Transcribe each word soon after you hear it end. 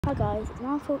Hi guys, it's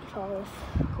 9:45,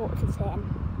 quarter to 10.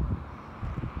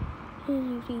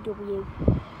 Here's UTW.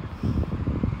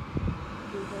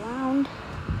 Move around.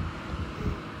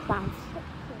 Plans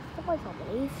 5, I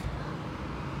believe.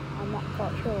 I'm not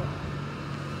quite sure.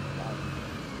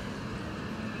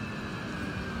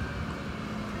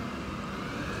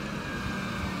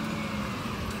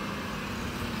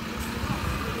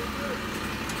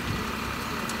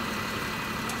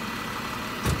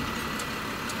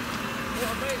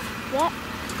 Yep.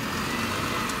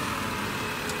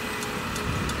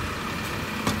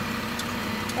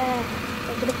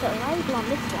 They're going to put a label on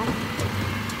this one.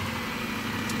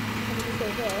 I'm going to go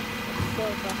here.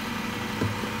 Silver.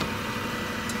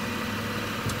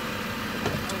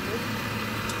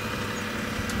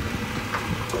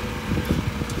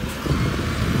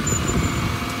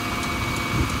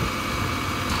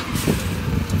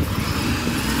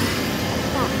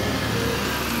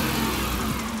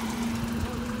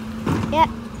 Yep.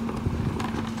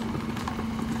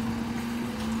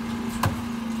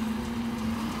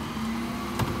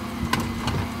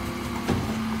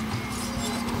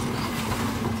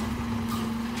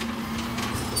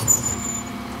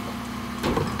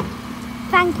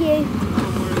 Thank you.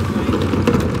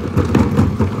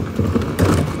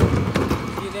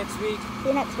 See you next week. See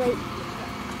you next week.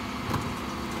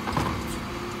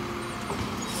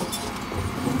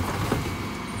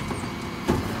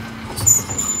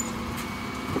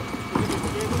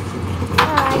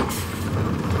 Bye.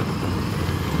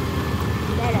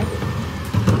 Later.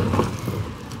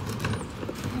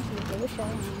 There we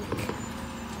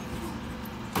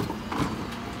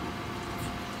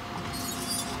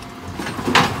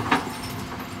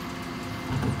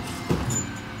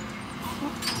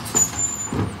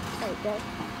go.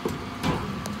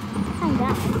 Hang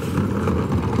down.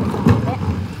 Put down a bit.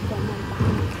 Then back.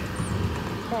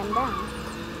 Turn down.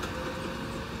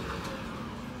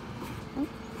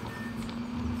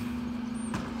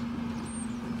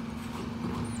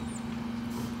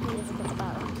 Here's a bit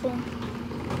about that thing.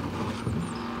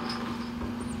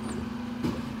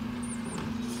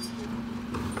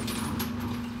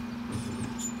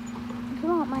 It's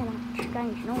not made a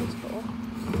strange noise for.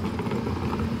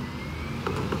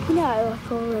 You know,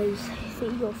 like all those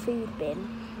your food bin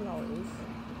lorries,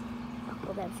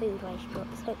 or their food waste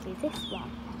trucks. Hopefully this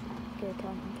one could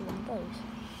turn into one of those.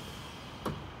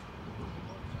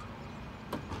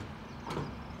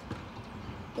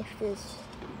 If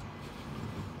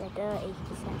they're dirty,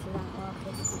 the sensors aren't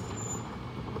working.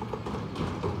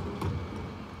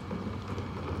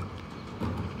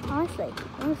 Honestly,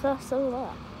 when we first saw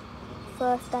that,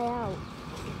 first day out.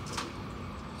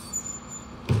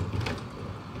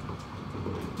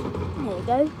 There we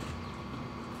go.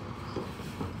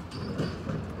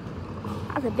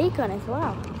 That's a big one as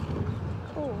well.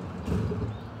 Cool.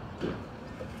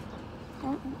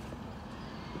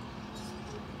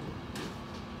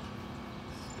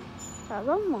 That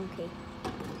one monkey.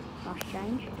 Nice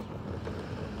change.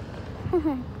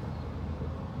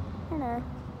 Hello.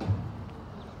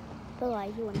 By the way,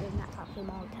 you're wondering, that's actually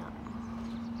my cat.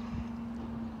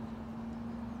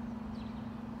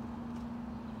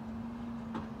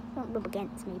 Don't rub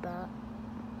against me, but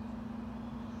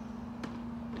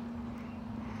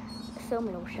the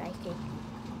filming all shaky.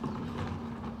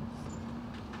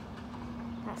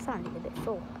 That sounded a bit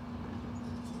full.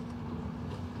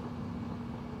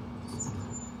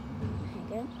 There you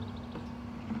go.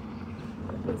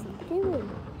 What is he doing?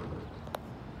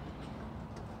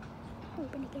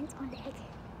 Rubbing against my leg.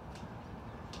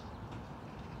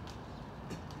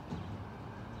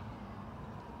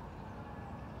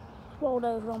 Rolled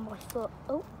over on my foot.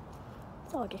 Oh,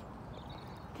 sorry,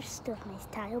 just stuck in his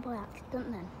tail by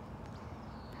accident then,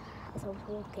 as I was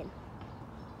walking.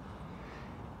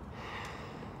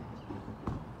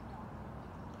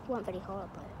 It wasn't very hard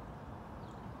though.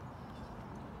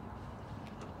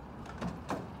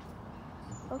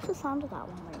 What's the sound of that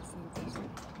one when it's in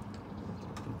distance?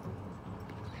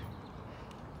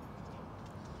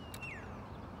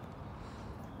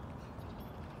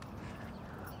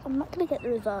 I'm not going to get the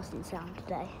reversing sound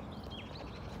today,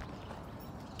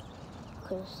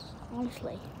 because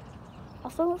honestly, I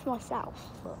film it for myself,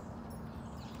 but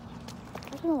I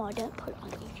don't know why I don't put it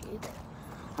on YouTube.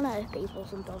 I know people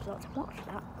sometimes like to watch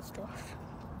that stuff.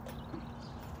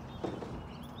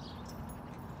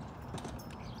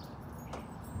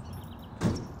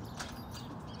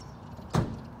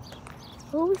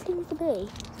 It always seems to be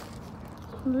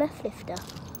on the left lifter,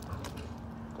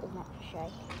 doesn't have to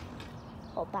shake.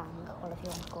 Or bang, whatever you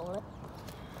want to call it.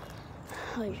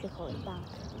 I usually call it bang,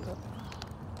 but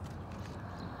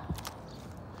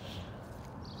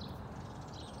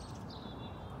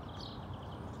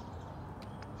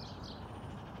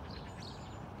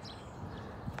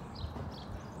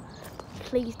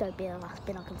Please don't be the last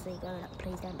bin I can see going up.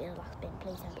 Please don't be the last bin.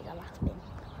 Please don't be the last bin.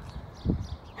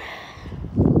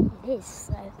 It is,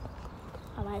 so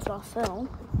I might as well film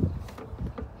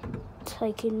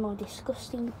taking my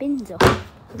disgusting bins off.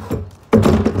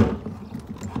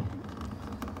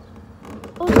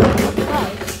 Also,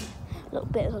 a little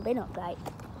bit of a bin update.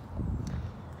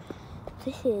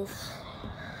 This is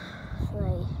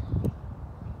the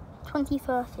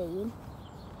 2013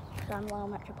 Cranwell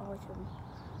Metropolitan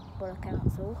Borough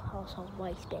Council Household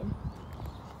Waste Bin,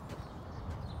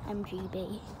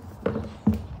 MGB.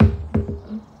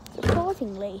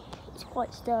 Surprisingly, it's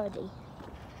quite sturdy,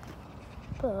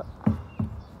 but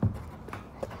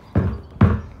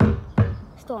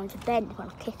it's starting to bend when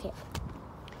I kick it.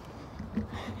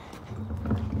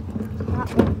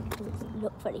 That one doesn't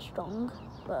look very strong,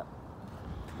 but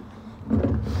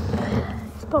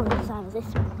it's probably the same as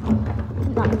this one. I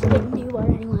think that's a bit new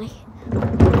one anyway.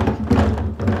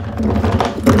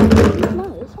 No,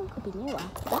 this one could be newer.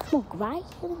 That's more grey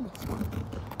than this one.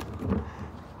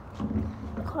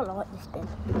 I quite like this bin.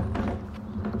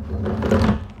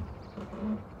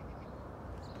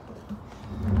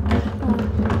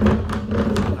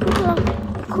 I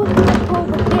could pull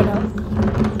the bin up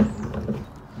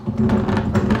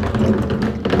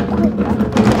quicker.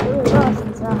 It was nice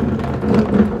and so.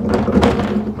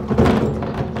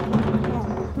 Yeah,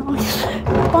 nice.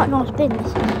 Quite a nice bin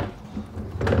this one.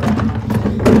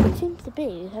 It seems to be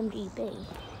MGB.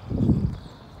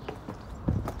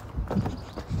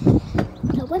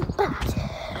 It went bad,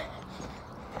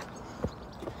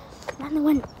 then it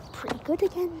went pretty good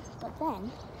again, but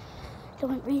then it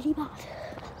went really bad,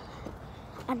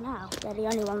 and now they're the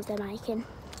only ones they're making.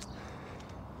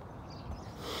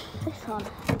 This one,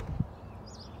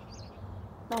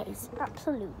 that is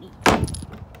absolutely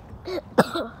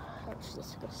that's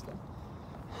disgusting.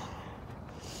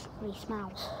 Really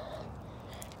smells.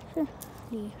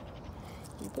 New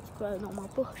bits growing on my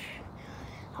bush.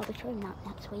 I'll be showing that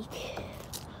next week.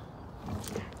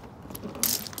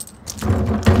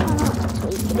 Next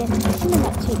week, in the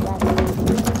next 2 days.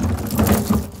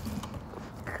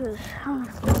 Because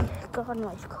garden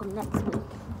life come next week.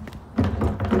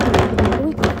 The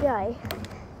week today,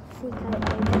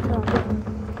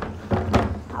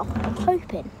 I'm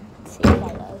hoping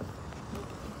CKO.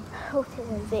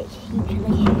 Autism bitch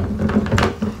usually.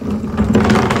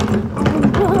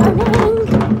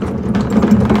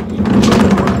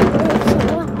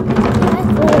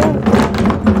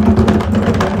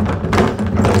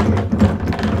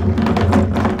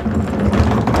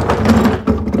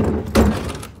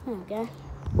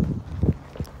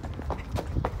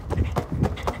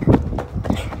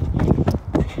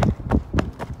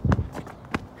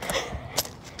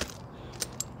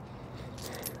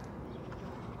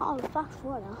 Oh, fast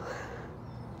runner.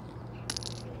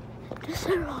 Just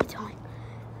the right time.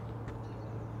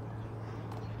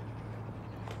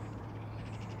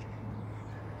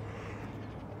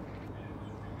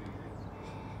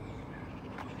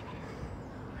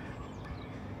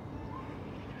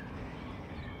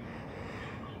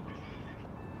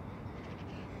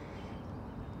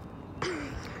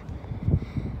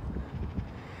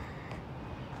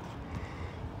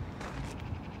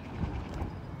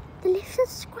 The lift is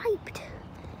scraped.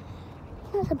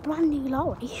 That's a brand new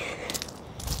lorry.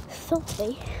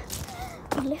 Salty.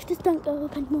 The lifters don't go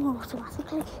up anymore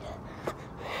automatically.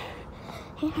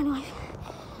 Yeah, anyway,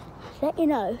 let you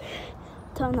know.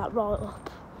 Turn that right up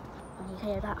when you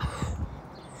hear that.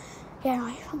 Yeah,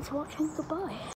 anyway, thanks for watching. Goodbye.